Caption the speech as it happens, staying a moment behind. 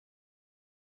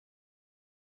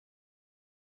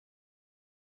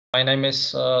My name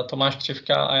is Tomáš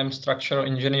Křivka. I am structural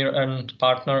engineer and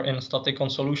partner in StatiCon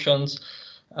Solutions.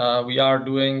 We are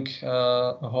doing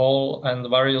a whole and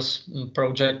various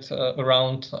projects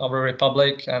around our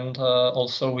republic, and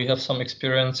also we have some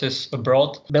experiences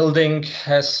abroad. Building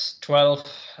has 12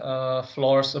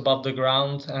 floors above the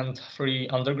ground and 3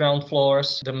 underground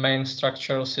floors. The main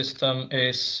structural system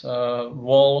is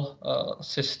wall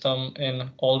system in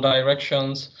all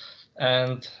directions.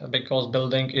 And because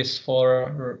building is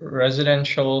for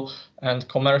residential and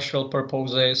commercial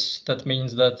purposes, that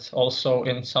means that also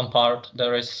in some part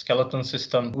there is skeleton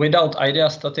system. Without IDEA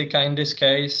StatiCa in this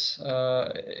case,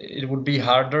 it would be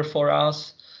harder for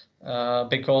us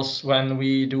because when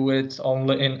we do it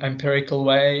only in empirical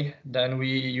way, then we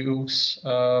use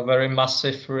a very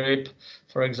massive rib,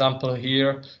 for example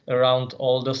here around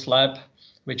all the slab,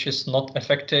 which is not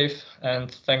effective,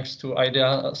 and thanks to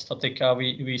IDEA StatiCa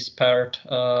we spared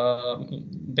a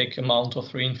big amount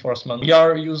of reinforcement. We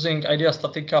are using IDEA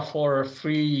StatiCa for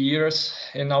 3 years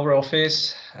in our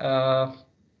office.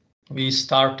 We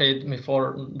started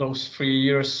before those 3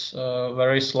 years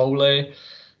very slowly,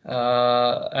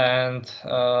 and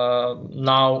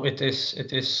now it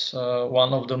is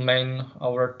one of the main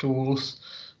our tools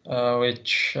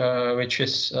which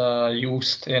is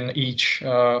used in each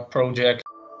project.